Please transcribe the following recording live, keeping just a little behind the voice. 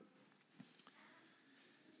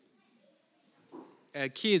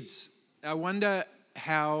Kids, I wonder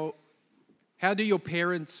how do your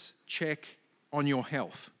parents check on your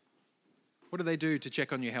health? What do they do to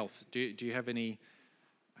check on your health? Do you have any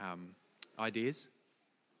ideas?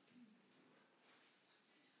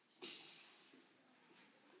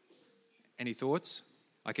 Any thoughts?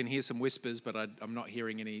 I can hear some whispers, but I'm not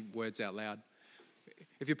hearing any words out loud.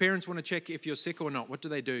 If your parents want to check if you're sick or not, what do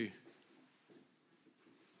they do?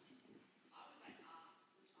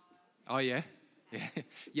 Oh, yeah?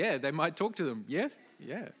 Yeah, they might talk to them. Yeah?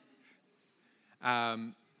 Yeah.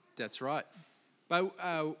 That's right. But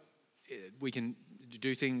we can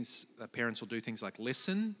do things, parents will do things like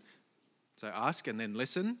listen. So ask and then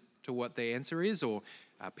listen to what their answer is, or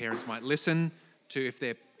parents might listen to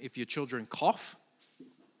if your children cough,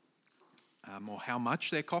 or how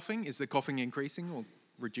much they're coughing. Is the coughing increasing or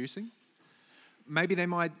reducing? Maybe they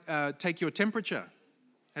might take your temperature.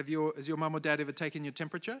 Has your mum or dad ever taken your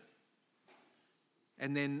temperature?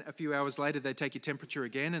 And then a few hours later, they take your temperature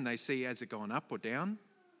again and they see, has it gone up or down?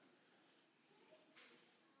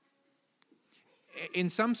 In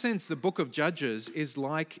some sense, the book of Judges is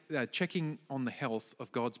like checking on the health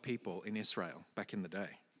of God's people in Israel back in the day.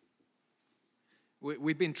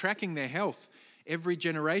 We've been tracking their health every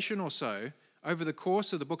generation or so. Over the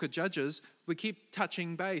course of the book of Judges, we keep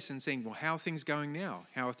touching base and saying, well, how are things going now?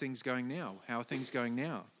 How are things going now? How are things going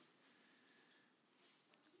now?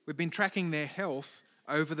 We've been tracking their health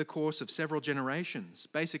over the course of several generations,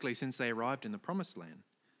 basically since they arrived in the Promised Land.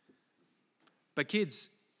 But kids,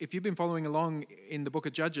 if you've been following along in the book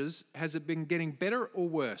of Judges, has it been getting better or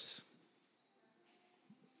worse?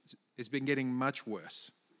 It's been getting much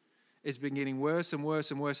worse. It's been getting worse and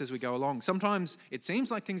worse and worse as we go along. Sometimes it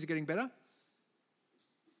seems like things are getting better,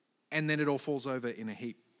 and then it all falls over in a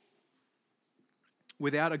heap.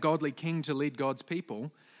 Without a godly king to lead God's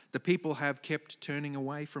people, the people have kept turning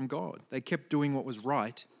away from God. They kept doing what was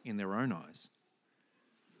right in their own eyes.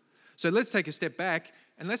 So let's take a step back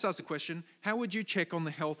and let's ask the question, how would you check on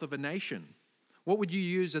the health of a nation? What would you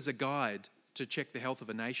use as a guide to check the health of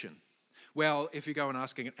a nation? Well, if you go and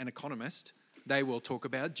ask an economist, they will talk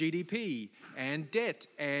about GDP and debt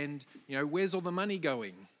and, where's all the money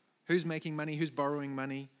going? Who's making money? Who's borrowing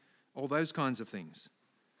money? All those kinds of things.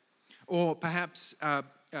 Or perhaps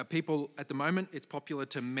people at the moment, it's popular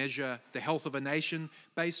to measure the health of a nation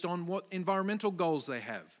based on what environmental goals they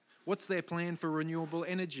have. What's their plan for renewable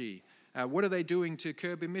energy? What are they doing to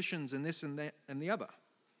curb emissions and this and that and the other?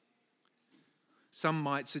 Some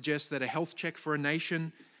might suggest that a health check for a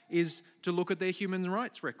nation is to look at their human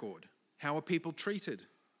rights record. How are people treated?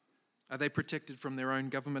 Are they protected from their own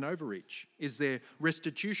government overreach? Is there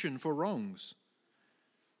restitution for wrongs?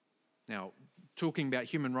 Now, talking about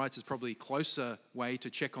human rights is probably a closer way to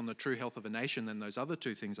check on the true health of a nation than those other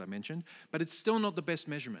two things I mentioned, but it's still not the best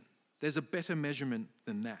measurement. There's a better measurement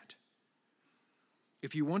than that.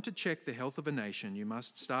 If you want to check the health of a nation, you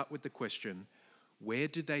must start with the question, where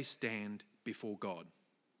do they stand before God?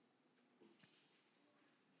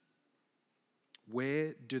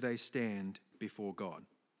 Where do they stand before God?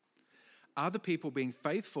 Are the people being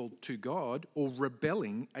faithful to God or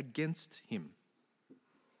rebelling against him?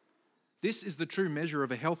 This is the true measure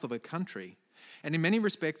of a health of a country. And in many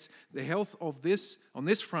respects, the health of this on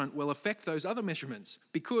this front will affect those other measurements,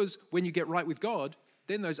 because when you get right with God,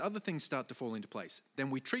 then those other things start to fall into place. Then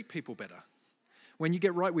we treat people better. When you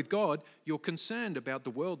get right with God, you're concerned about the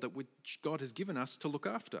world that which God has given us to look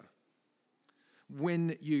after.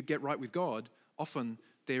 When you get right with God, often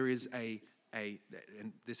there is and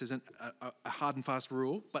this isn't a hard and fast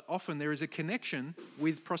rule, but often there is a connection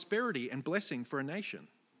with prosperity and blessing for a nation.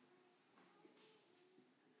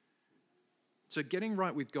 So getting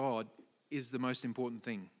right with God is the most important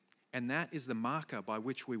thing, and that is the marker by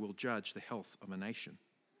which we will judge the health of a nation.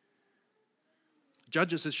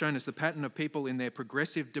 Judges has shown us the pattern of people in their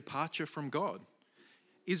progressive departure from God.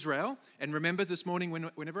 Israel, and remember this morning,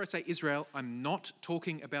 whenever I say Israel, I'm not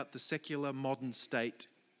talking about the secular modern state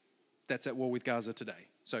that's at war with Gaza today.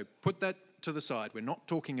 So put that to the side. We're not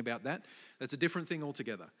talking about that. That's a different thing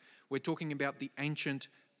altogether. We're talking about the ancient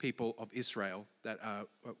people of Israel that are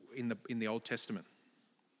in the Old Testament.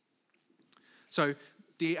 So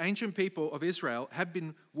the ancient people of Israel have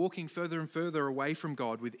been walking further and further away from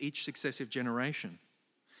God with each successive generation.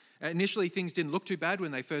 Initially, things didn't look too bad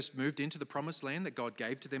when they first moved into the promised land that God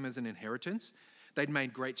gave to them as an inheritance. They'd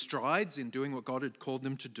made great strides in doing what God had called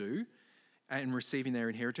them to do and receiving their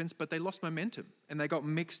inheritance, but they lost momentum and they got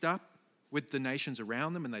mixed up with the nations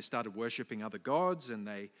around them, and they started worshipping other gods, and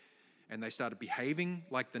they started behaving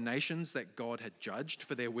like the nations that God had judged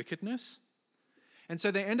for their wickedness. And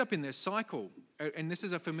so they end up in this cycle, and this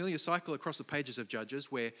is a familiar cycle across the pages of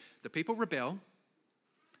Judges, where the people rebel,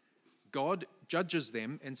 God judges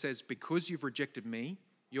them and says, because you've rejected me,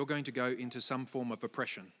 you're going to go into some form of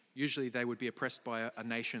oppression. Usually they would be oppressed by a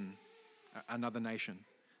nation,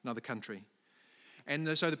 another country.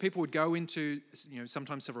 And so the people would go into,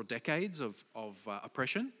 sometimes several decades of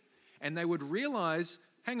oppression, and they would realize,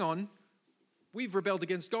 hang on, we've rebelled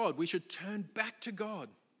against God. We should turn back to God.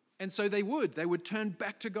 And so they would turn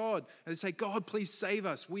back to God and they'd say, God, please save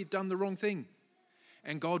us. We've done the wrong thing.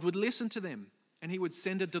 And God would listen to them, and he would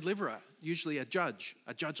send a deliverer, usually a judge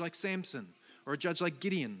like Samson or a judge like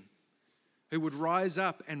Gideon, who would rise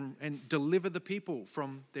up and deliver the people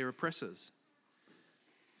from their oppressors.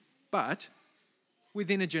 But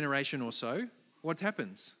within a generation or so, what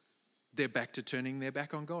happens? They're back to turning their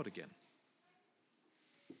back on God again.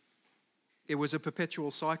 It was a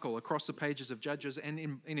perpetual cycle across the pages of Judges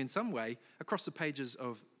and in some way across the pages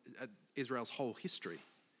of Israel's whole history.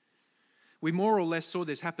 We more or less saw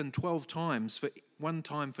this happen 12 times, for one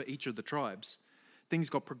time for each of the tribes. Things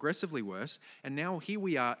got progressively worse, and now here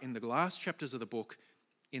we are in the last chapters of the book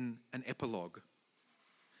in an epilogue.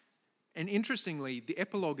 And interestingly, the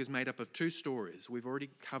epilogue is made up of two stories. We've already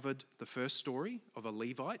covered the first story of a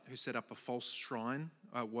Levite who set up a false shrine,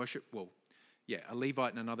 a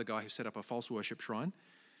Levite and another guy who set up a false worship shrine.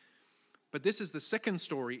 But this is the second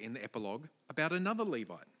story in the epilogue about another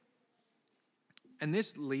Levite. And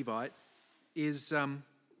this Levite is, the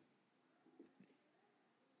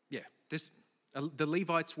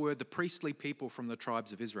Levites were the priestly people from the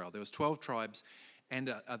tribes of Israel. There was 12 tribes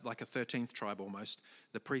and like a 13th tribe almost,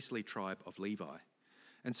 the priestly tribe of Levi.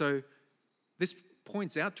 And so this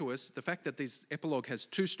points out to us the fact that this epilogue has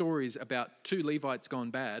two stories about two Levites gone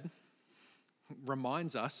bad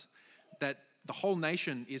reminds us that the whole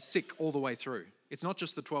nation is sick all the way through. It's not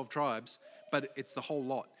just the 12 tribes, but it's the whole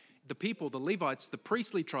lot. The people, the Levites, the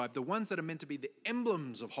priestly tribe, the ones that are meant to be the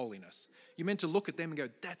emblems of holiness. You're meant to look at them and go,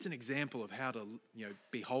 that's an example of how to,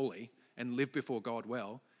 be holy and live before God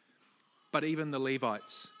well. But even the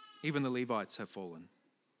Levites have fallen.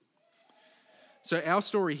 So our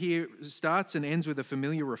story here starts and ends with a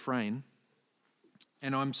familiar refrain.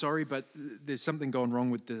 And I'm sorry, but there's something gone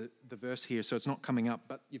wrong with the verse here, so it's not coming up.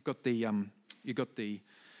 But you've got the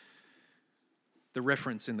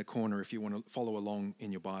reference in the corner if you want to follow along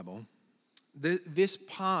in your Bible. These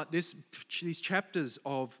chapters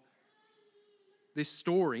of this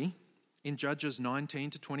story in Judges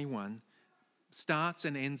 19 to 21 starts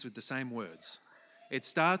and ends with the same words. It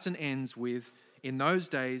starts and ends with, in those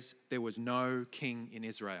days there was no king in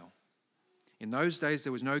Israel. In those days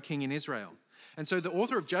there was no king in Israel. And so the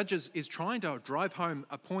author of Judges is trying to drive home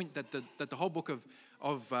a point that the whole book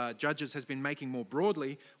of Judges has been making more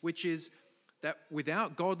broadly, which is that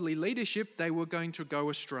without godly leadership, they were going to go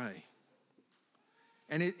astray.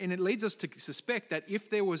 And it leads us to suspect that if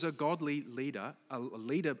there was a godly leader, a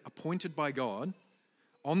leader appointed by God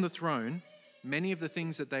on the throne, many of the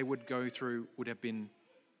things that they would go through would have been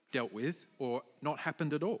dealt with or not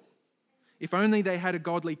happened at all. If only they had a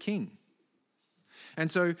godly king.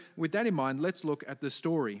 And so with that in mind, let's look at the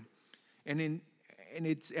story. And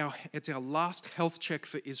it's our last health check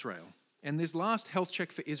for Israel. And this last health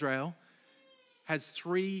check for Israel has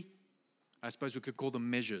three, I suppose we could call them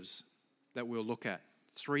measures that we'll look at.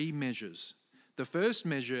 Three measures. The first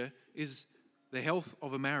measure is the health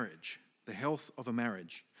of a marriage. The health of a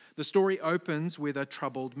marriage. The story opens with a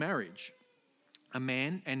troubled marriage. A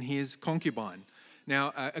man and his concubine.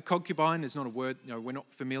 Now, a concubine is not a word, we're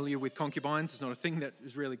not familiar with concubines. It's not a thing that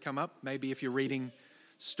has really come up. Maybe if you're reading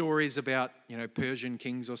stories about, Persian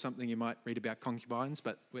kings or something, you might read about concubines,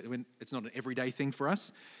 but it's not an everyday thing for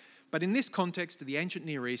us. But in this context of the ancient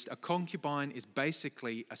Near East, a concubine is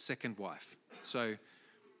basically a second wife. So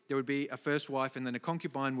there would be a first wife, and then a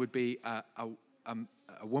concubine would be a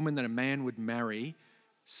woman that a man would marry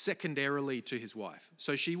secondarily to his wife.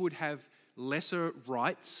 So she would have lesser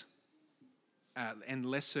rights and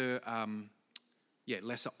lesser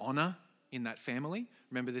honor in that family.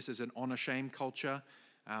 Remember, this is an honor-shame culture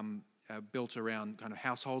built around kind of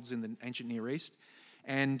households in the ancient Near East.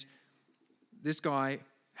 And this guy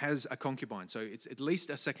has a concubine, so it's at least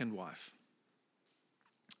a second wife.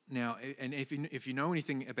 Now, and if you know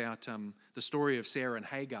anything about the story of Sarah and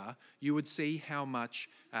Hagar, you would see how much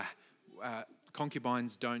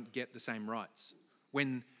concubines don't get the same rights.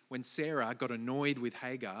 When Sarah got annoyed with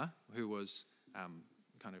Hagar, who was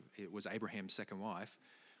it was Abraham's second wife,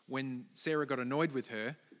 when Sarah got annoyed with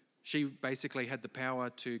her, she basically had the power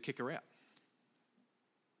to kick her out.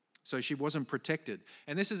 So she wasn't protected.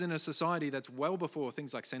 And this is in a society that's well before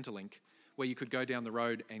things like Centrelink, where you could go down the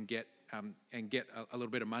road and get a little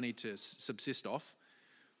bit of money to subsist off.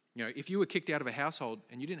 If you were kicked out of a household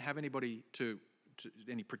and you didn't have anybody to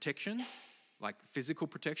any protection, like physical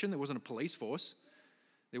protection. There wasn't a police force.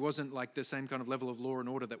 There wasn't like the same kind of level of law and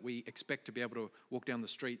order that we expect to be able to walk down the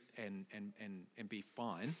street and be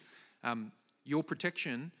fine. Your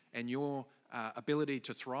protection and your ability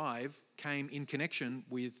to thrive came in connection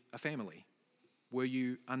with a family. Were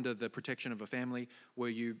you under the protection of a family? Were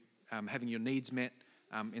you having your needs met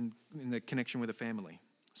in the connection with a family?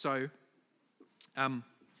 So, I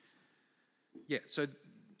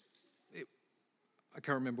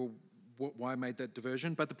can't remember why I made that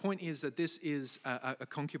diversion, but the point is that this is a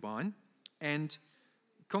concubine, and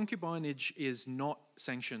concubinage is not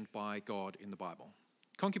sanctioned by God in the Bible.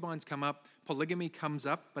 Concubines come up, polygamy comes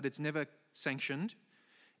up, but it's never sanctioned,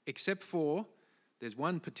 except for there's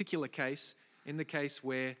one particular case, in the case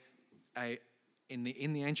where in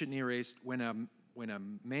the ancient Near East, when a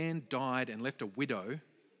man died and left a widow,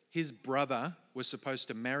 his brother was supposed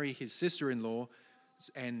to marry his sister-in-law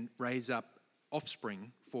and raise up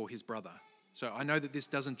offspring for his brother. So I know that this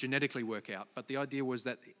doesn't genetically work out, but the idea was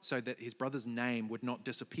that so that his brother's name would not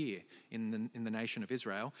disappear in the nation of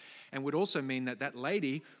Israel, and would also mean that that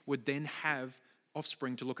lady would then have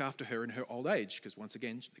offspring to look after her in her old age, because once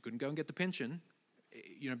again, they couldn't go and get the pension.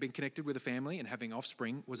 Being connected with a family and having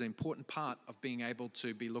offspring was an important part of being able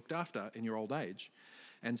to be looked after in your old age.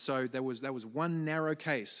 And so that was one narrow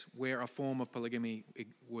case where a form of polygamy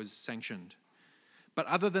was sanctioned. But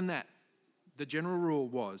other than that, the general rule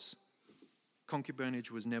was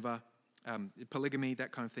concubinage was never, polygamy,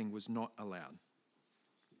 that kind of thing, was not allowed.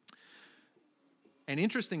 And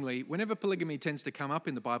interestingly, whenever polygamy tends to come up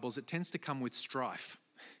in the Bibles, it tends to come with strife.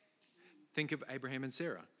 Think of Abraham and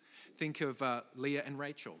Sarah. Think of Leah and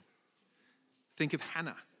Rachel. Think of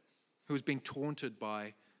Hannah, who was being taunted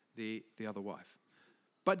by the other wife.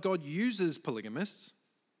 But God uses polygamists,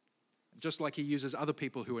 just like he uses other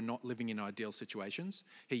people who are not living in ideal situations.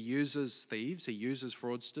 He uses thieves, he uses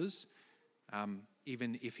fraudsters,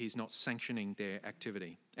 even if he's not sanctioning their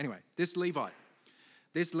activity. Anyway, this Levite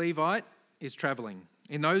is traveling.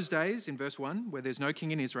 In those days, in verse 1, where there's no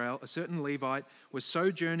king in Israel, a certain Levite was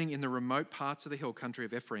sojourning in the remote parts of the hill country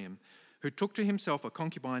of Ephraim, who took to himself a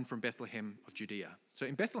concubine from Bethlehem of Judea. So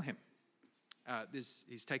in Bethlehem,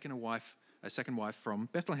 he's taken a second wife from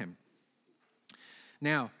Bethlehem.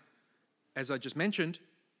 Now, as I just mentioned,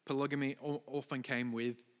 polygamy often came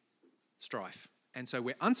with strife. And so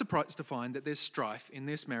we're unsurprised to find that there's strife in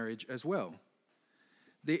this marriage as well.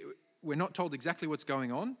 We're not told exactly what's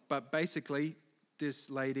going on, but basically this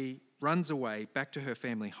lady runs away back to her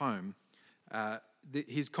family home.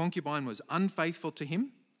 His concubine was unfaithful to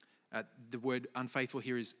him. The word unfaithful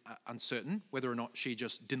here is uncertain, whether or not she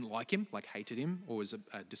just didn't like him, like hated him, or was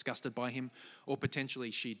disgusted by him, or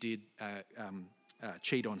potentially she did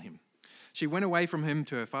cheat on him. She went away from him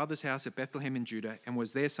to her father's house at Bethlehem in Judah and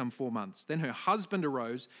was there some 4 months. Then her husband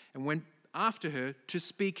arose and went after her to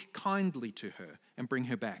speak kindly to her and bring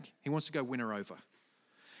her back. He wants to go win her over.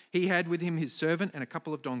 He had with him his servant and a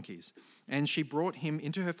couple of donkeys, and she brought him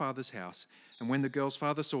into her father's house. And when the girl's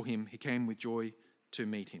father saw him, he came with joy to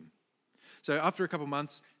meet him. So after a couple of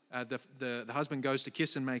months, the husband goes to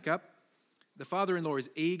kiss and make up. The father-in-law is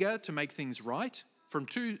eager to make things right from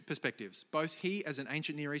two perspectives. Both he, as an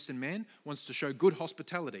ancient Near Eastern man, wants to show good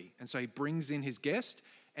hospitality, and so he brings in his guest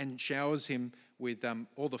and showers him with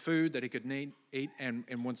all the food that he could eat and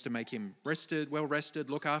wants to make him well rested,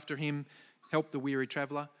 look after him, help the weary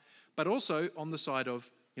traveller. But also on the side of,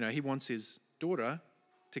 he wants his daughter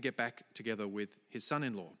to get back together with his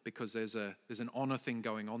son-in-law, because there's an honour thing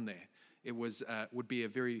going on there. It would be a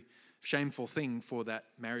very shameful thing for that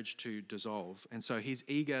marriage to dissolve. And so he's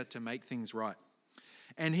eager to make things right.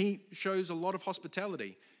 And he shows a lot of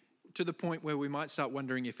hospitality, to the point where we might start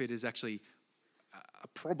wondering if it is actually a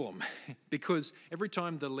problem. Because every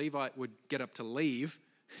time the Levite would get up to leave,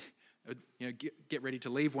 get ready to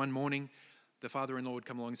leave one morning, the father-in-law would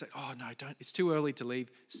come along and say, "Oh, no, don't. It's too early to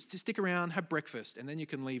leave. Stick around, have breakfast, and then you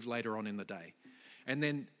can leave later on in the day." And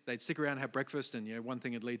then they'd stick around, have breakfast, and one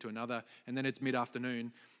thing would lead to another, and then it's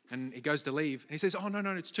mid-afternoon, and he goes to leave, and he says, "Oh, no,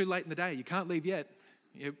 it's too late in the day. You can't leave yet.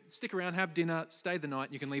 Stick around, have dinner, stay the night,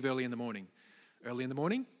 and you can leave early in the morning." Early in the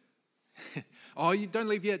morning? "Oh, you don't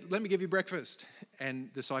leave yet. Let me give you breakfast."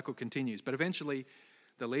 And the cycle continues. But eventually,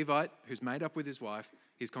 the Levite, who's made up with his wife,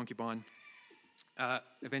 his concubine,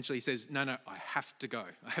 eventually says, no, I have to go.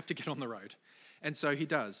 I have to get on the road. And so he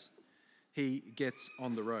does. He gets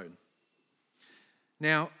on the road.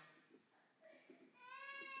 Now,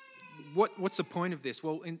 what's the point of this?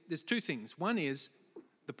 Well, there's two things. One is,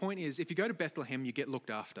 the point is, if you go to Bethlehem, you get looked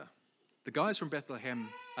after. The guys from Bethlehem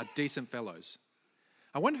are decent fellows.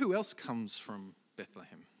 I wonder who else comes from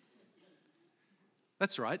Bethlehem.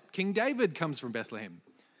 That's right, King David comes from Bethlehem.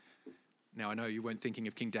 Now, I know you weren't thinking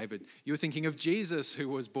of King David. You were thinking of Jesus, who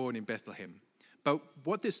was born in Bethlehem. But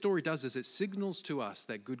what this story does is it signals to us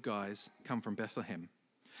that good guys come from Bethlehem.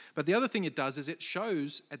 But the other thing it does is it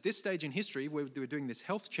shows, at this stage in history, where we're doing this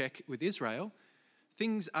health check with Israel,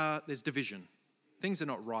 there's division. Things are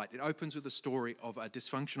not right. It opens with a story of a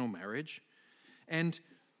dysfunctional marriage. And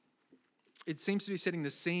it seems to be setting the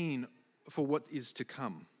scene for what is to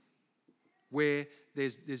come, where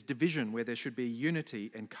there's division, where there should be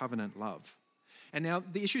unity and covenant love. And now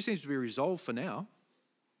the issue seems to be resolved for now.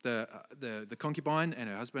 The concubine and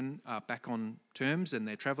her husband are back on terms and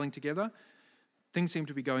they're traveling together. Things seem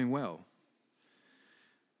to be going well.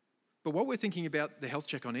 But what we're thinking about the health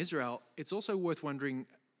check on Israel, it's also worth wondering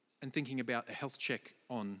and thinking about a health check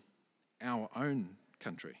on our own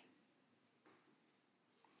country.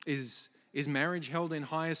 Is marriage held in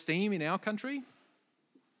high esteem in our country?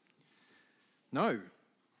 No.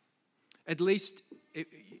 At least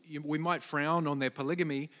we might frown on their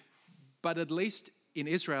polygamy, but at least in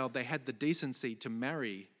Israel they had the decency to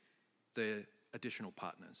marry the additional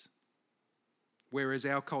partners. Whereas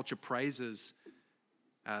our culture praises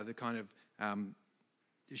the kind of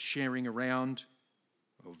sharing around,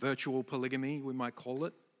 or virtual polygamy, we might call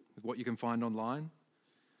it, with what you can find online,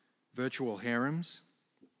 virtual harems.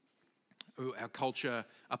 Our culture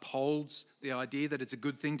upholds the idea that it's a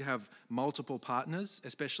good thing to have multiple partners,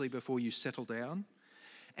 especially before you settle down.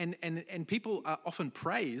 And people are often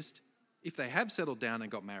praised if they have settled down and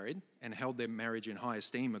got married and held their marriage in high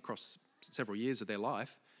esteem across several years of their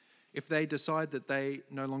life. If they decide that they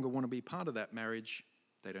no longer want to be part of that marriage,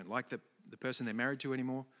 they don't like the person they're married to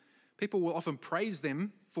anymore, people will often praise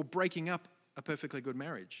them for breaking up a perfectly good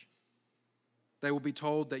marriage. They will be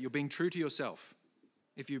told that you're being true to yourself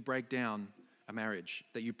if you break down a marriage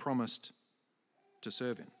that you promised to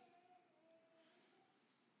serve in.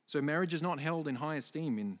 So marriage is not held in high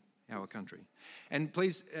esteem in our country. And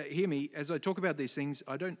please hear me, as I talk about these things,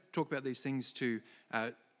 I don't talk about these things to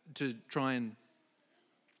try and,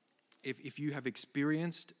 if you have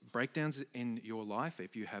experienced breakdowns in your life,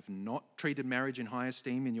 if you have not treated marriage in high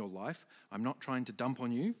esteem in your life, I'm not trying to dump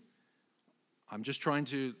on you. I'm just trying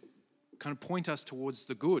to kind of point us towards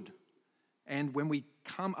the good. And when we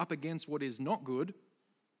come up against what is not good,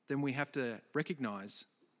 then we have to recognize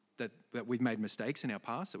that we've made mistakes in our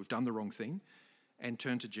past, that we've done the wrong thing, and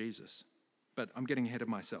turn to Jesus. But I'm getting ahead of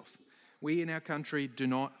myself. We in our country do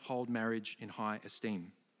not hold marriage in high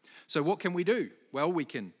esteem. So what can we do? Well, we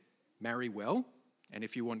can marry well. And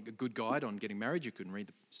if you want a good guide on getting married, you can read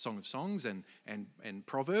the Song of Songs and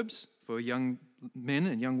Proverbs for young men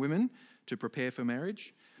and young women to prepare for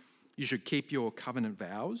marriage. You should keep your covenant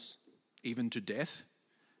vows, even to death.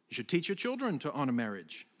 You should teach your children to honour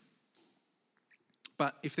marriage.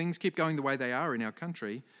 But if things keep going the way they are in our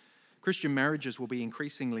country, Christian marriages will be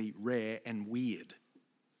increasingly rare and weird.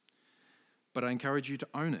 But I encourage you to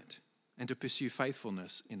own it and to pursue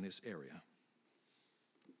faithfulness in this area.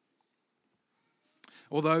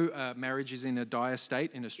 Although marriage is in a dire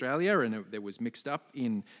state in Australia and there was mixed up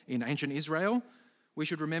in ancient Israel, we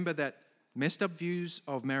should remember that messed up views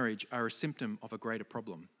of marriage are a symptom of a greater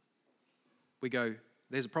problem. We go,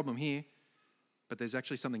 there's a problem here, but there's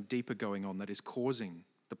actually something deeper going on that is causing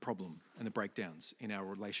the problem and the breakdowns in our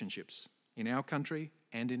relationships in our country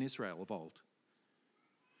and in Israel of old.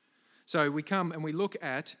 So we come and we look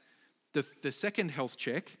at the second health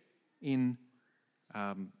check in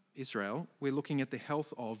Israel. We're looking at the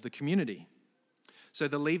health of the community. So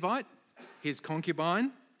the Levite, his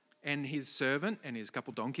concubine, and his servant and his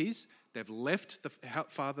couple donkeys, they've left the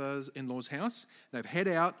father-in-law's house. They've head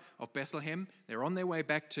out of Bethlehem. They're on their way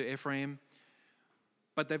back to Ephraim,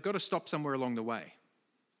 but they've got to stop somewhere along the way.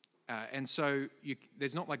 And so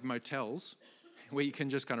there's not like motels where you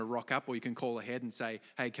can just kind of rock up or you can call ahead and say,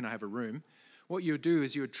 hey, can I have a room? What you would do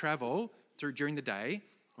is you would travel through during the day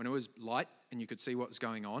when it was light and you could see what was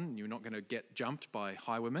going on and you're not going to get jumped by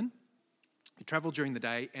highwaymen. You travel during the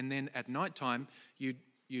day and then at night time you'd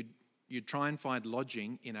try and find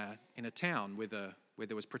lodging in a town where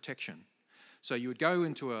there was protection. So you would go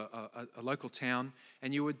into a local town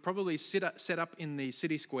and you would probably set up in the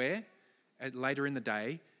city square later in the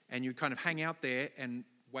day, and you'd kind of hang out there and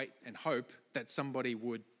wait and hope that somebody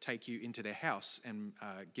would take you into their house and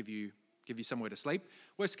give you somewhere to sleep.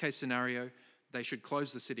 Worst case scenario, they should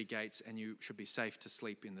close the city gates and you should be safe to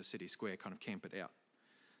sleep in the city square, kind of camp it out.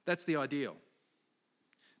 That's the ideal.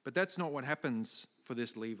 But that's not what happens for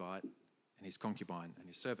this Levite and his concubine and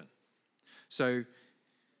his servant. So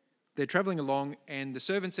they're traveling along and the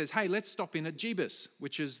servant says, hey, let's stop in at Jebus,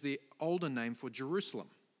 which is the older name for Jerusalem.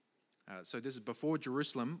 So this is before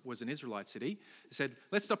Jerusalem was an Israelite city. They said,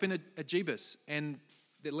 let's stop in at Jebus. And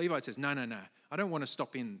the Levite says, no, I don't want to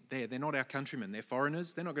stop in there. They're not our countrymen. They're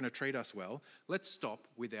foreigners. They're not going to treat us well. Let's stop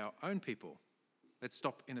with our own people. Let's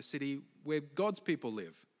stop in a city where God's people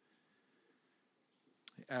live.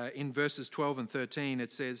 In verses 12 and 13,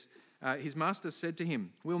 it says, his master said to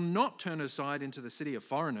him, we'll not turn aside into the city of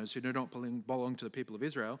foreigners who do not belong to the people of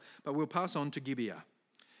Israel, but we'll pass on to Gibeah.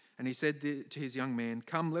 And he said to his young man,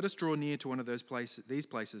 come, let us draw near to one of these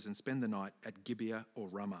places and spend the night at Gibeah or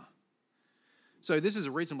Ramah. So this is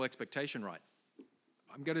a reasonable expectation, right?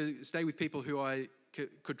 I'm going to stay with people who I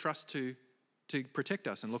could trust to protect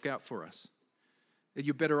us and look out for us.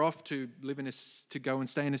 You're better off to go and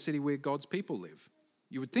stay in a city where God's people live.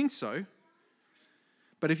 You would think so.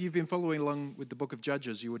 But if you've been following along with the book of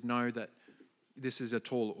Judges, you would know that this is a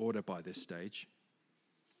tall order by this stage,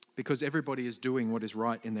 because everybody is doing what is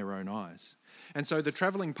right in their own eyes. And so the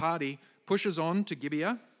travelling party pushes on to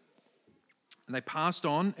Gibeah, and they passed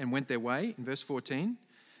on and went their way, in verse 14. And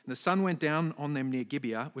the sun went down on them near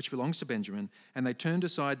Gibeah, which belongs to Benjamin, and they turned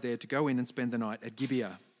aside there to go in and spend the night at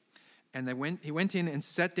Gibeah. And he went in and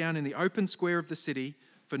sat down in the open square of the city,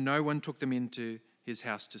 for no one took them into his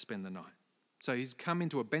house to spend the night. So he's come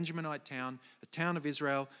into a Benjaminite town, a town of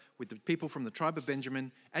Israel, with the people from the tribe of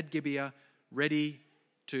Benjamin at Gibeah, ready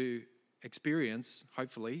to experience,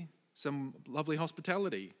 hopefully, some lovely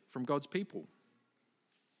hospitality from God's people.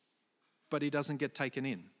 But he doesn't get taken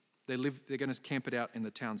in. They're going to camp it out in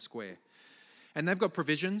the town square. And they've got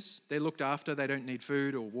provisions. They're looked after. They don't need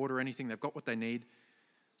food or water or anything. They've got what they need.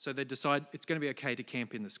 So they decide it's going to be okay to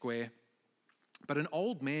camp in the square. But an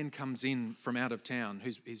old man comes in from out of town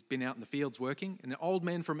he's been out in the fields working. And an old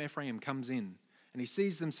man from Ephraim comes in and he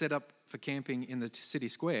sees them set up for camping in the city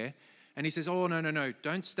square. And he says, oh, no,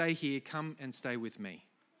 don't stay here. Come and stay with me.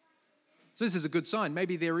 So this is a good sign.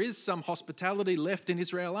 Maybe there is some hospitality left in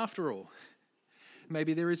Israel after all.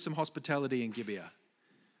 Maybe there is some hospitality in Gibeah.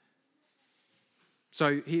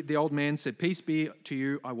 So the old man said, peace be to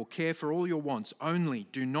you. I will care for all your wants. Only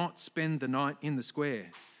do not spend the night in the square.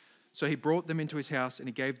 So he brought them into his house and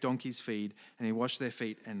he gave donkeys feed and he washed their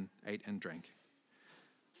feet and ate and drank.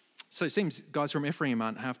 So it seems guys from Ephraim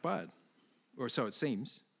aren't half bad, or so it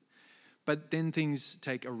seems. But then things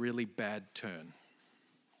take a really bad turn.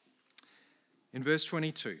 In verse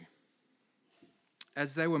 22,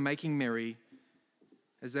 as they were making their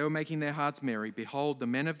hearts merry, behold, the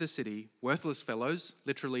men of the city, worthless fellows,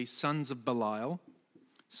 literally sons of Belial,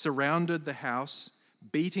 surrounded the house,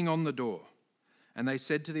 beating on the door. And they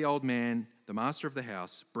said to the old man, the master of the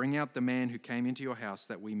house, bring out the man who came into your house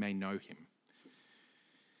that we may know him.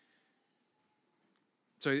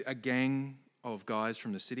 So a gang of guys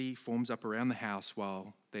from the city forms up around the house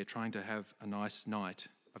while they're trying to have a nice night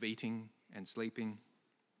of eating and sleeping.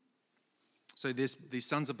 So these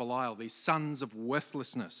sons of Belial, these sons of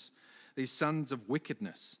worthlessness, these sons of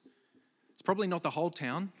wickedness. It's probably not the whole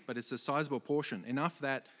town, but it's a sizable portion. Enough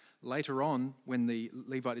that later on, when the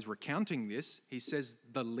Levite is recounting this, he says,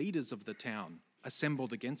 the leaders of the town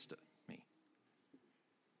assembled against me.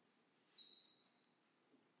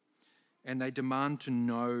 And they demand to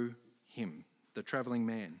know him, the travelling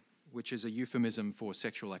man, which is a euphemism for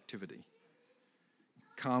sexual activity,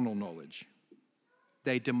 carnal knowledge.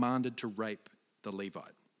 They demanded to rape the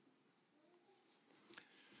Levite.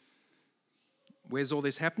 Where's all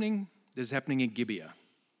this happening? This is happening in Gibeah.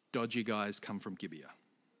 Dodgy guys come from Gibeah.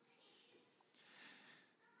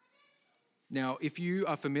 Now, if you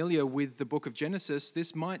are familiar with the book of Genesis,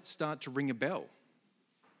 this might start to ring a bell.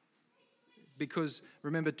 Because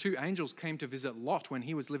remember, 2 angels came to visit Lot when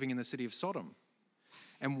he was living in the city of Sodom.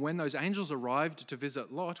 And when those angels arrived to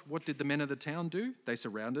visit Lot, what did the men of the town do? They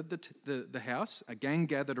surrounded the house. A gang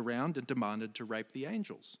gathered around and demanded to rape the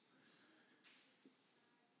angels.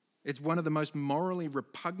 It's one of the most morally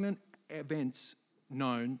repugnant events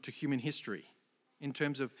known to human history in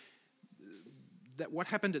terms of that what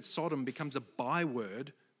happened at Sodom becomes a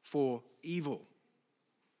byword for evil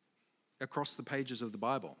across the pages of the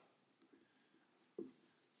Bible.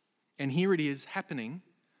 And here it is happening,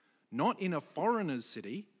 not in a foreigner's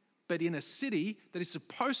city, but in a city that is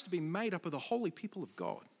supposed to be made up of the holy people of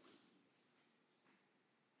God.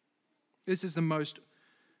 This is the most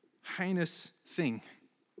heinous thing,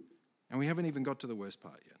 and we haven't even got to the worst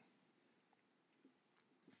part yet.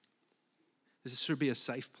 This should be a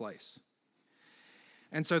safe place.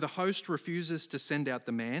 And so the host refuses to send out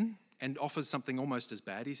the man and offers something almost as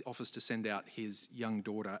bad. He offers to send out his young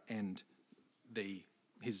daughter and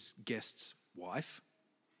his guest's wife.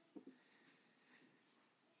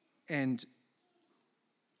 And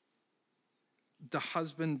the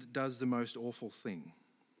husband does the most awful thing.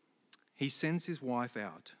 he sends his wife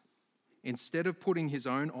out. Instead of putting his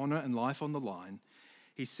own honor and life on the line,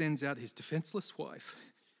 he sends out his defenseless wife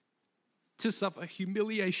to suffer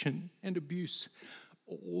humiliation and abuse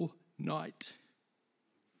all night.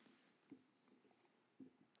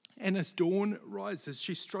 And as dawn rises,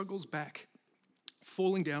 she struggles back,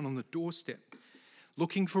 falling down on the doorstep,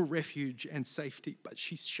 looking for refuge and safety, but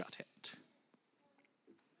she's shut out.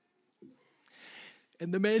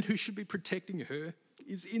 And the man who should be protecting her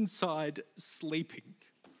is inside sleeping,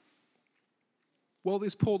 while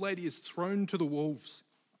this poor lady is thrown to the wolves,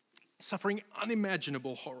 suffering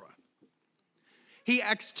unimaginable horror. He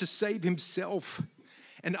acts to save himself,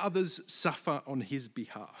 and others suffer on his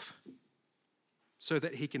behalf so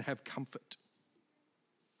that he can have comfort.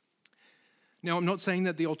 Now, I'm not saying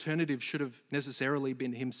that the alternative should have necessarily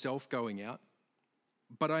been himself going out,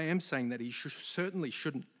 but I am saying that he certainly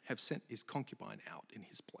shouldn't have sent his concubine out in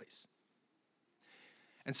his place.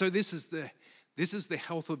 And so this is the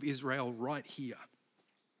health of Israel right here.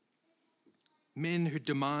 Men who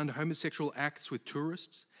demand homosexual acts with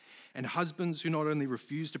tourists, and husbands who not only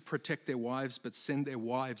refuse to protect their wives, but send their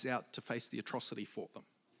wives out to face the atrocity for them.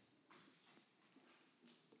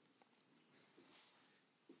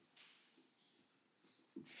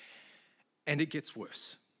 And it gets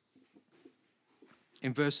worse.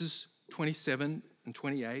 In verses 27 and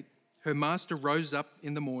 28, her master rose up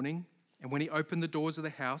in the morning, and when he opened the doors of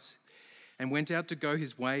the house and went out to go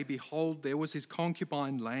his way, behold, there was his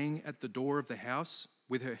concubine laying at the door of the house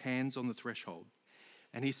with her hands on the threshold.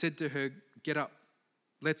 And he said to her, "Get up,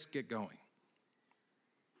 let's get going."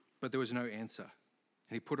 But there was no answer.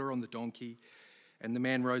 And he put her on the donkey, and the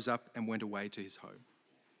man rose up and went away to his home.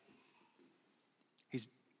 He's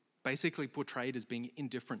basically portrayed as being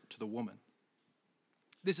indifferent to the woman.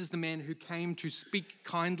 This is the man who came to speak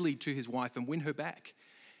kindly to his wife and win her back.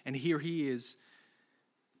 And here he is,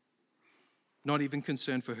 not even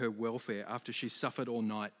concerned for her welfare after she suffered all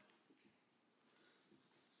night,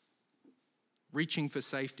 reaching for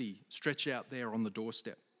safety, stretched out there on the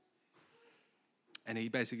doorstep. And he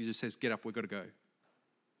basically just says, "Get up, we've got to go."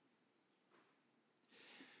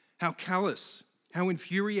 How callous, how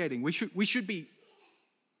infuriating. We should be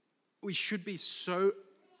so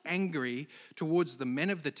angry towards the men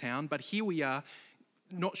of the town, but here we are,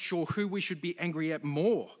 not sure who we should be angry at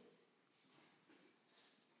more.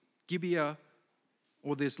 Gibeah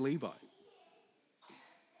or this Levi?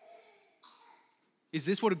 Is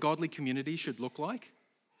this what a godly community should look like?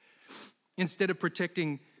 Instead of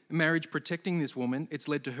protecting this woman, it's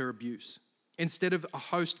led to her abuse. Instead of a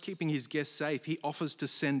host keeping his guests safe, he offers to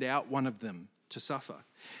send out one of them to suffer.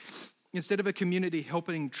 Instead of a community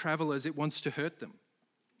helping travelers, it wants to hurt them.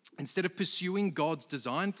 Instead of pursuing God's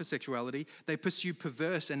design for sexuality, they pursue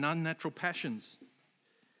perverse and unnatural passions.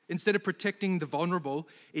 Instead of protecting the vulnerable,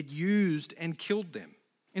 it used and killed them.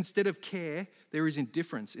 Instead of care, there is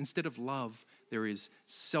indifference. Instead of love, there is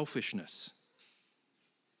selfishness.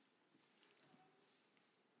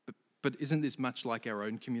 But isn't this much like our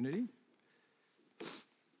own community?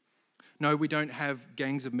 No, we don't have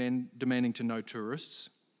gangs of men demanding to know tourists,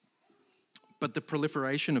 but the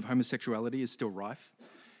proliferation of homosexuality is still rife.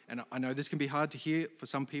 And I know this can be hard to hear for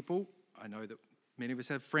some people. I know that many of us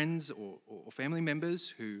have friends or family members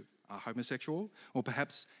who are homosexual, or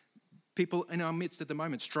perhaps people in our midst at the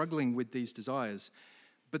moment struggling with these desires.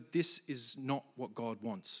 But this is not what God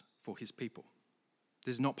wants for his people.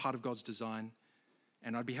 This is not part of God's design,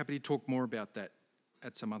 and I'd be happy to talk more about that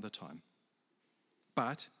at some other time.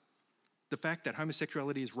 But the fact that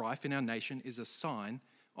homosexuality is rife in our nation is a sign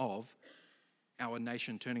of our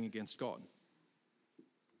nation turning against God.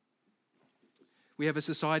 We have a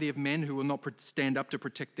society of men who will not stand up to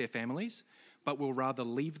protect their families, but will rather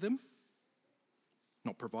leave them,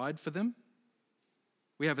 not provide for them.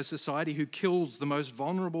 We have a society who kills the most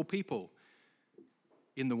vulnerable people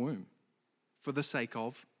in the womb for the sake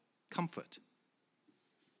of comfort.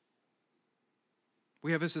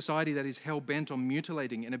 We have a society that is hell-bent on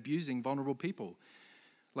mutilating and abusing vulnerable people,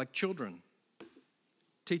 like children,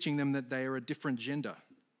 teaching them that they are a different gender.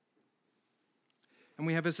 And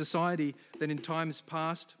we have a society that in times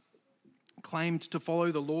past claimed to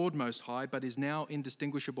follow the Lord Most High, but is now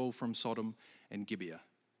indistinguishable from Sodom and Gibeah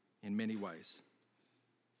in many ways.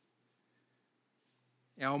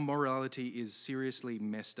 Our morality is seriously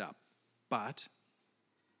messed up, but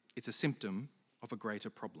it's a symptom of a greater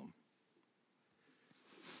problem.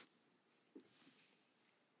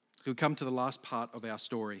 So we come to the last part of our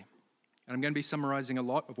story, and I'm going to be summarizing a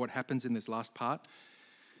lot of what happens in this last part.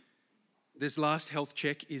 This last health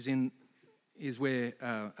check is where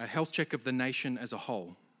a health check of the nation as a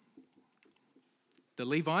whole. The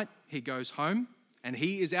Levite, he goes home And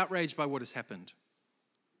he is outraged by what has happened.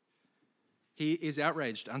 He is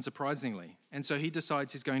outraged, unsurprisingly. And so he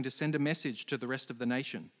decides he's going to send a message to the rest of the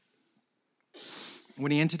nation.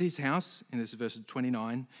 When he entered his house, in this verse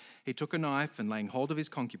 29, he took a knife and, laying hold of his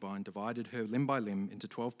concubine, divided her limb by limb into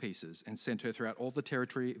 12 pieces and sent her throughout all the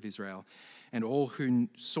territory of Israel. And all who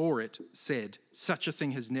saw it said, "Such a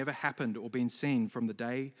thing has never happened or been seen from the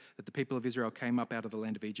day that the people of Israel came up out of the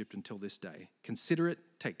land of Egypt until this day. Consider it,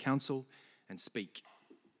 take counsel, and speak."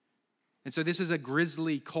 And so this is a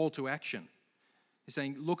grisly call to action. He's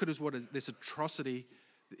saying, look at this atrocity.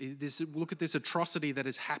 Look at this atrocity that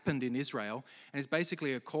has happened in Israel, and it's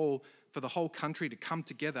basically a call for the whole country to come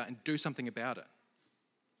together and do something about it.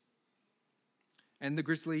 And the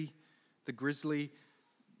grisly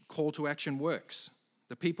call to action works.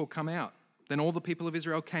 The people come out. Then all the people of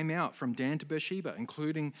Israel came out from Dan to Beersheba,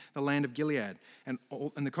 including the land of Gilead, and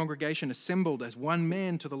the congregation assembled as one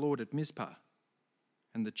man to the Lord at Mizpah.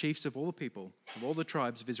 And the chiefs of all the people, of all the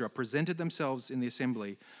tribes of Israel, presented themselves in the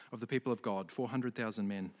assembly of the people of God, 400,000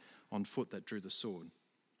 men on foot that drew the sword.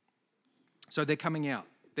 So they're coming out.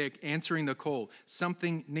 They're answering the call.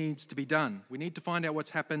 Something needs to be done. We need to find out what's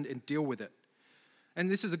happened and deal with it.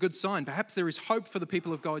 And this is a good sign. Perhaps there is hope for the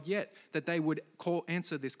people of God yet, that they would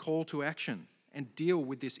answer this call to action and deal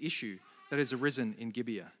with this issue that has arisen in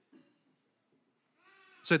Gibeah.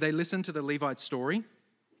 So they listen to the Levite's story.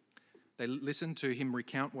 They listen to him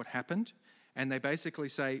recount what happened, and they basically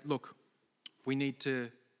say, look, we need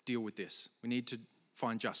to deal with this. We need to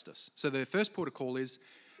find justice. So their first port of call is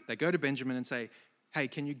they go to Benjamin and say, hey,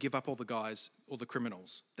 can you give up all the guys, all the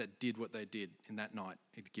criminals that did what they did in that night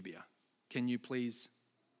at Gibeah? Can you please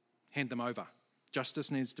hand them over?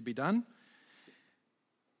 Justice needs to be done.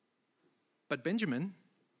 But Benjamin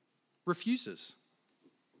refuses.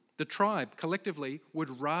 The tribe collectively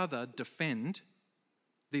would rather defend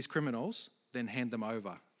these criminals than hand them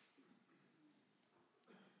over.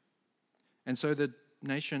 And so the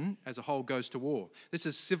nation as a whole goes to war. This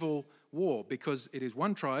is civil war because it is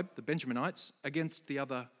one tribe, the Benjaminites, against the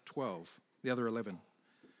other 12, the other 11.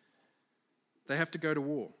 They have to go to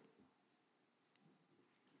war.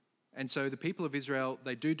 And so the people of Israel,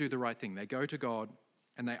 they do the right thing. They go to God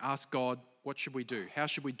and they ask God, what should we do? How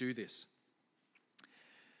should we do this?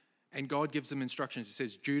 And God gives them instructions. He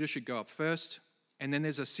says Judah should go up first. And then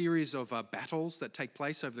there's a series of battles that take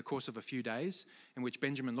place over the course of a few days in which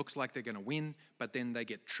Benjamin looks like they're going to win, but then they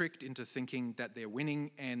get tricked into thinking that they're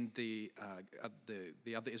winning, and the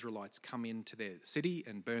other Israelites come into their city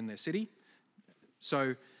and burn their city.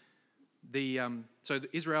 So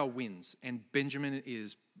Israel wins, and Benjamin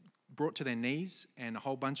is brought to their knees, and a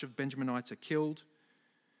whole bunch of Benjaminites are killed.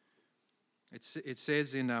 It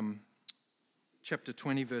says in chapter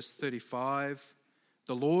 20, verse 35,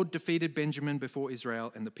 the Lord defeated Benjamin before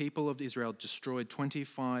Israel, and the people of Israel destroyed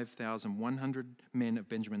 25,100 men of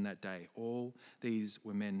Benjamin that day. All these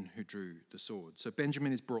were men who drew the sword. So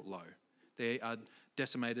Benjamin is brought low. They are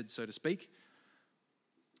decimated, so to speak.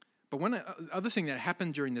 But one other thing that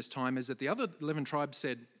happened during this time is that the other 11 tribes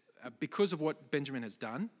said, because of what Benjamin has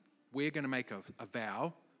done, we're going to make a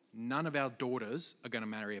vow. None of our daughters are going to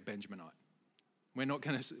marry a Benjaminite. We're not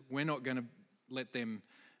going to let them...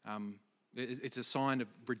 It's a sign of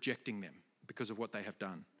rejecting them because of what they have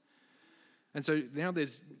done. And so now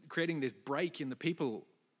there's creating this break in the people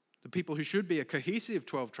who should be a cohesive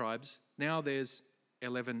 12 tribes. Now there's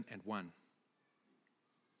 11 and 1.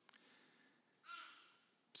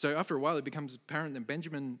 So after a while, it becomes apparent that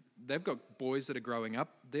Benjamin, they've got boys that are growing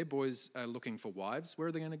up. Their boys are looking for wives. Where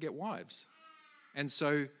are they going to get wives? And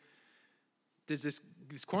so there's this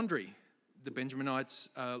quandary. The Benjaminites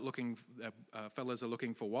fellas are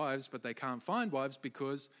looking for wives, but they can't find wives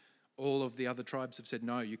because all of the other tribes have said,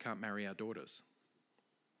 no, you can't marry our daughters.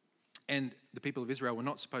 And the people of Israel were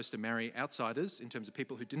not supposed to marry outsiders in terms of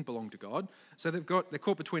people who didn't belong to God. So they're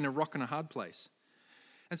caught between a rock and a hard place.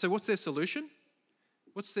 And so what's their solution?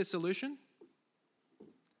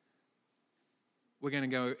 We're going to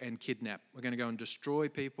go and kidnap. We're going to go and destroy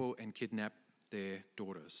people and kidnap their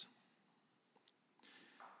daughters.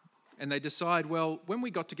 And they decide, well, when we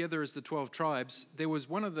got together as the 12 tribes, there was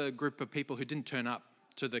one of the group of people who didn't turn up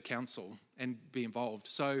to the council and be involved.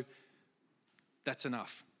 So that's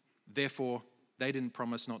enough. Therefore, they didn't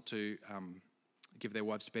promise not to give their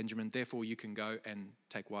wives to Benjamin. Therefore, you can go and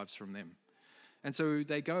take wives from them. And so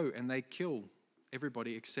they go and they kill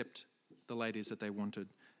everybody except the ladies that they wanted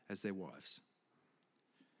as their wives.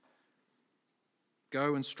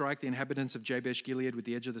 Go and strike the inhabitants of Jabesh Gilead with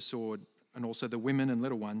the edge of the sword, and also the women and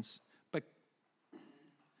little ones. But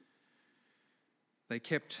they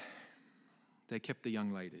kept the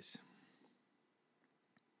young ladies.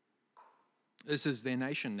 This is their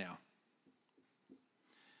nation now.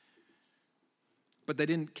 But they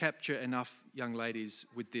didn't capture enough young ladies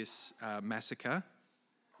with this massacre.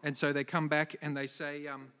 And so they come back and they say,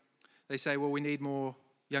 well, we need more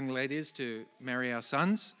young ladies to marry our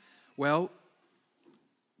sons. Well,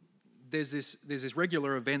 there's this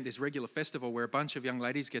regular event, this regular festival where a bunch of young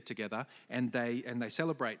ladies get together and they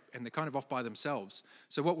celebrate, and they're kind of off by themselves.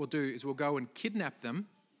 So what we'll do is we'll go and kidnap them,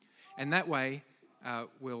 and that way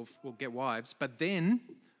we'll get wives. But then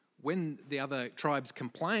when the other tribes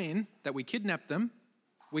complain that we kidnapped them,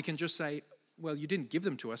 we can just say, well, you didn't give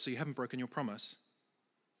them to us, so you haven't broken your promise.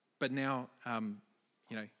 But now,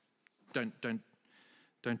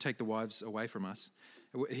 don't take the wives away from us.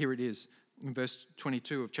 Here it is. In verse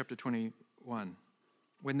 22 of chapter 21,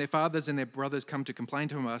 when their fathers and their brothers come to complain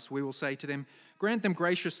to us, we will say to them, grant them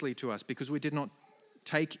graciously to us, because we did not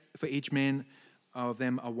take for each man of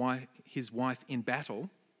them his wife in battle,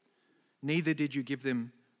 neither did you give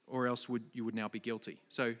them, or else you would now be guilty.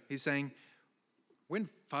 So he's saying, when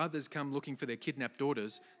fathers come looking for their kidnapped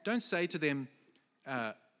daughters, don't say to them,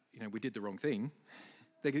 we did the wrong thing.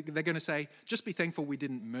 They're going to say, just be thankful we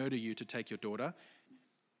didn't murder you to take your daughter,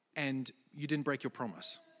 and you didn't break your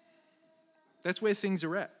promise. That's where things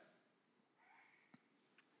are at.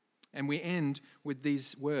 And we end with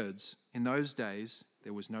these words. In those days,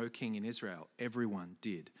 there was no king in Israel. Everyone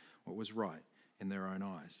did what was right in their own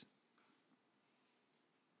eyes.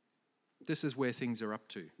 This is where things are up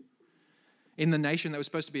to. In the nation that was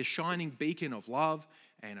supposed to be a shining beacon of love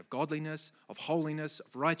and of godliness, of holiness,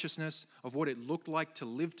 of righteousness, of what it looked like to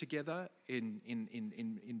live together in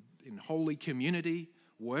holy community,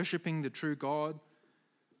 worshipping the true God,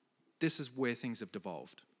 this is where things have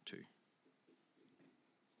devolved to.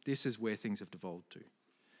 This is where things have devolved to.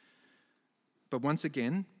 But once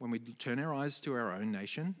again, when we turn our eyes to our own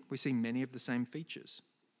nation, we see many of the same features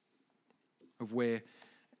of where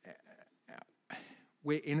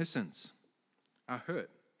innocents are hurt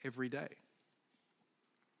every day.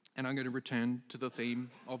 And I'm going to return to the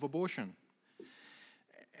theme of abortion.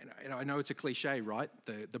 And I know it's a cliche, right?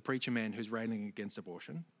 The preacher man who's railing against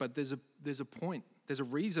abortion. But there's a point. There's a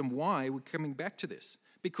reason why we're coming back to this.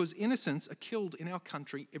 Because innocents are killed in our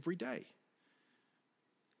country every day.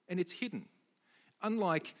 And it's hidden.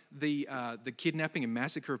 Unlike the kidnapping and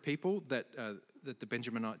massacre of people that the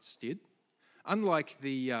Benjaminites did, unlike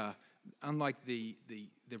the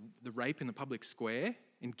rape in the public square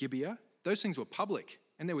in Gibeah, those things were public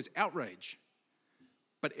and there was outrage.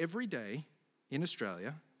 But every day in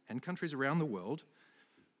Australia and countries around the world,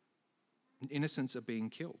 innocents are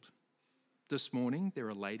being killed. This morning, there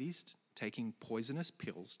are ladies taking poisonous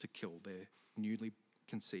pills to kill their newly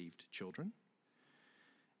conceived children.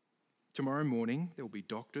 Tomorrow morning, there will be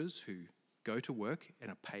doctors who go to work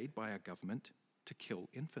and are paid by our government to kill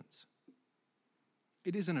infants.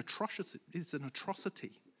 It is an atrocity. It's an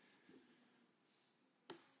atrocity.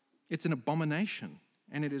 It's an abomination,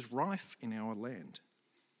 and it is rife in our land.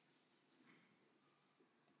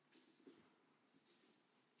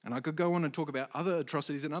 And I could go on and talk about other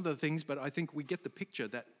atrocities and other things, but I think we get the picture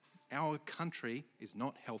that our country is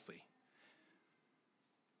not healthy.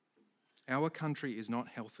 Our country is not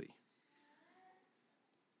healthy.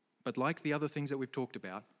 But like the other things that we've talked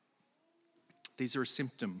about, these are a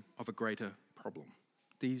symptom of a greater problem.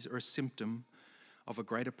 These are a symptom of a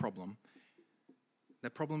greater problem.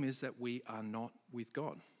 That problem is that we are not with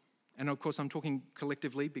God. And of course, I'm talking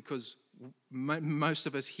collectively because most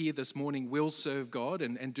of us here this morning will serve God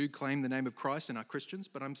and do claim the name of Christ and are Christians.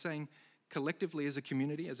 But I'm saying collectively as a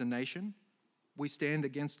community, as a nation, we stand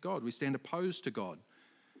against God. We stand opposed to God.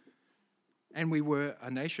 And we were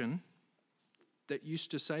a nation that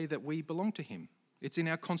used to say that we belong to him. It's in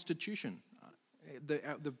our constitution.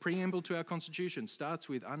 The preamble to our constitution starts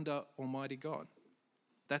with under Almighty God.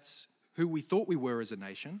 That's who we thought we were as a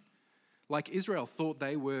nation, like Israel thought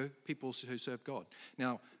they were people who served God.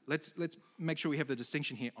 Now, let's make sure we have the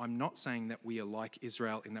distinction here. I'm not saying that we are like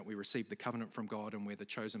Israel in that we received the covenant from God and we're the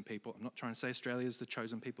chosen people. I'm not trying to say Australia is the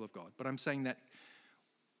chosen people of God, but I'm saying that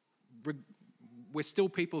we're still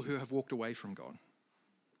people who have walked away from God.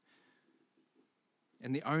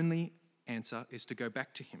 And the only answer is to go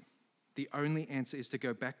back to him. The only answer is to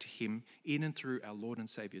go back to him in and through our Lord and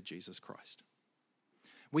Saviour, Jesus Christ.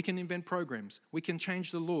 We can invent programs. We can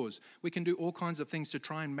change the laws. We can do all kinds of things to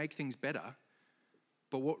try and make things better.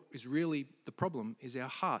 But what is really the problem is our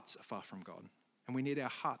hearts are far from God. And we need our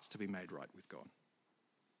hearts to be made right with God.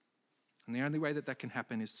 And the only way that can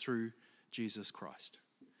happen is through Jesus Christ.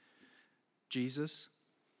 Jesus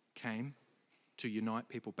came to unite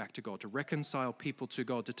people back to God, to reconcile people to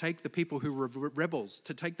God, to take the people who were rebels,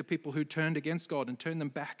 to take the people who turned against God and turn them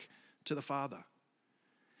back to the Father.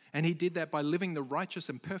 And he did that by living the righteous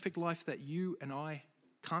and perfect life that you and I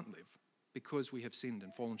can't live because we have sinned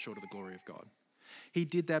and fallen short of the glory of God. He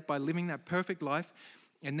did that by living that perfect life,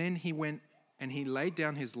 and then he went and he laid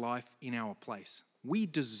down his life in our place. We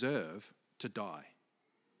deserve to die.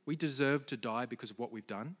 We deserve to die because of what we've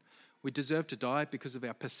done. We deserve to die because of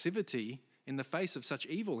our passivity in the face of such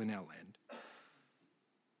evil in our land.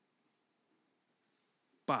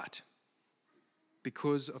 But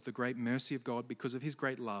because of the great mercy of God, because of his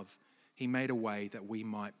great love, he made a way that we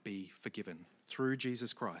might be forgiven through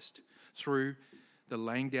Jesus Christ, through the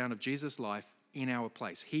laying down of Jesus' life in our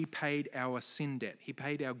place. He paid our sin debt. He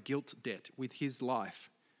paid our guilt debt with his life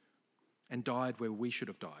and died where we should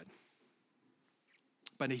have died.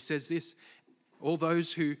 But he says this, all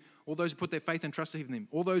those who put their faith and trust in him,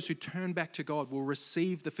 all those who turn back to God will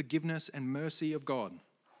receive the forgiveness and mercy of God,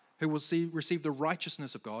 who will receive the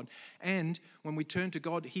righteousness of God. And when we turn to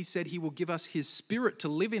God, he said he will give us his Spirit to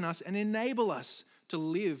live in us and enable us to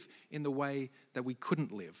live in the way that we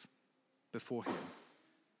couldn't live before him.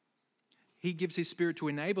 He gives his Spirit to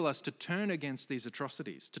enable us to turn against these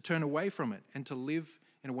atrocities, to turn away from it, and to live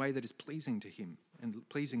in a way that is pleasing to him and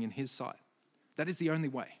pleasing in his sight. That is the only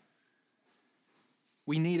way.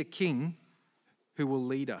 We need a king who will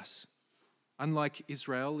lead us. Unlike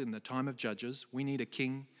Israel in the time of Judges, we need a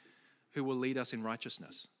king who will lead us in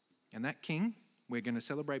righteousness. And that king, we're going to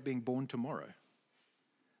celebrate being born tomorrow.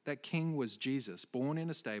 That king was Jesus, born in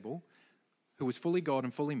a stable, who was fully God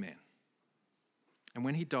and fully man. And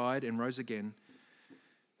when he died and rose again,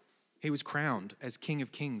 he was crowned as King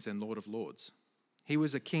of Kings and Lord of Lords. He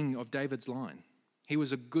was a king of David's line. He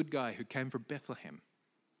was a good guy who came from Bethlehem.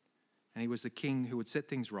 And he was the king who would set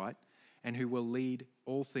things right and who will lead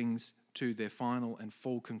all things to their final and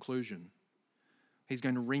full conclusion. He's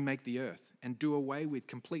going to remake the earth and do away with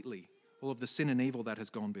completely all of the sin and evil that has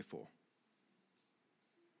gone before.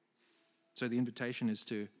 So the invitation is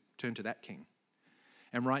to turn to that king.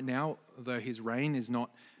 And right now, though his reign is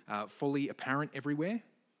not fully apparent everywhere,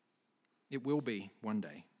 it will be one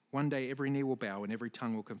day. One day every knee will bow and every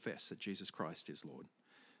tongue will confess that Jesus Christ is Lord.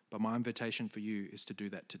 But my invitation for you is to do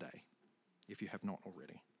that today, if you have not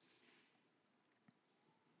already.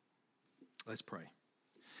 Let's pray.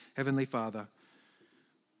 Heavenly Father,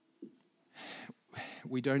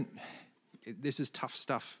 this is tough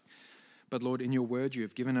stuff. But Lord, in your word, you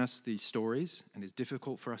have given us these stories, and it's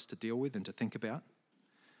difficult for us to deal with and to think about.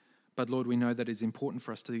 But Lord, we know that it's important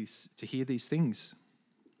for us to hear these things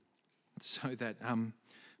so that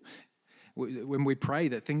when we pray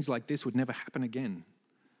that things like this would never happen again,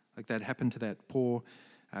 like that happened to that poor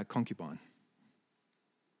concubine.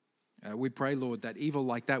 We pray, Lord, that evil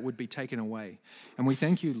like that would be taken away. And we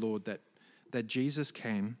thank you, Lord, that Jesus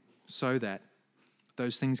came so that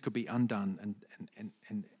those things could be undone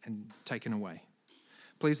and taken away.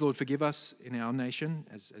 Please, Lord, forgive us in our nation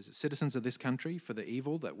as citizens of this country for the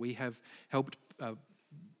evil that we have helped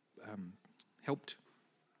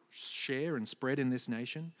share and spread in this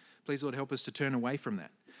nation. Please, Lord, help us to turn away from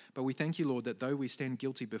that. But we thank you, Lord, that though we stand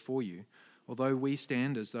guilty before you, although we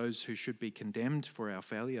stand as those who should be condemned for our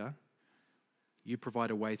failure, you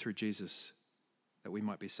provide a way through Jesus that we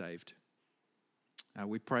might be saved.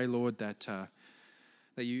 We pray, Lord, that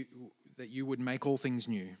you would make all things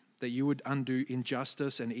new, that you would undo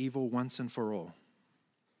injustice and evil once and for all.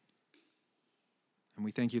 And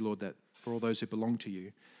we thank you, Lord, that for all those who belong to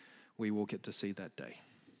you, we will get to see that day.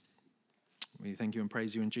 We thank you and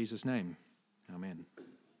praise you in Jesus' name. Amen.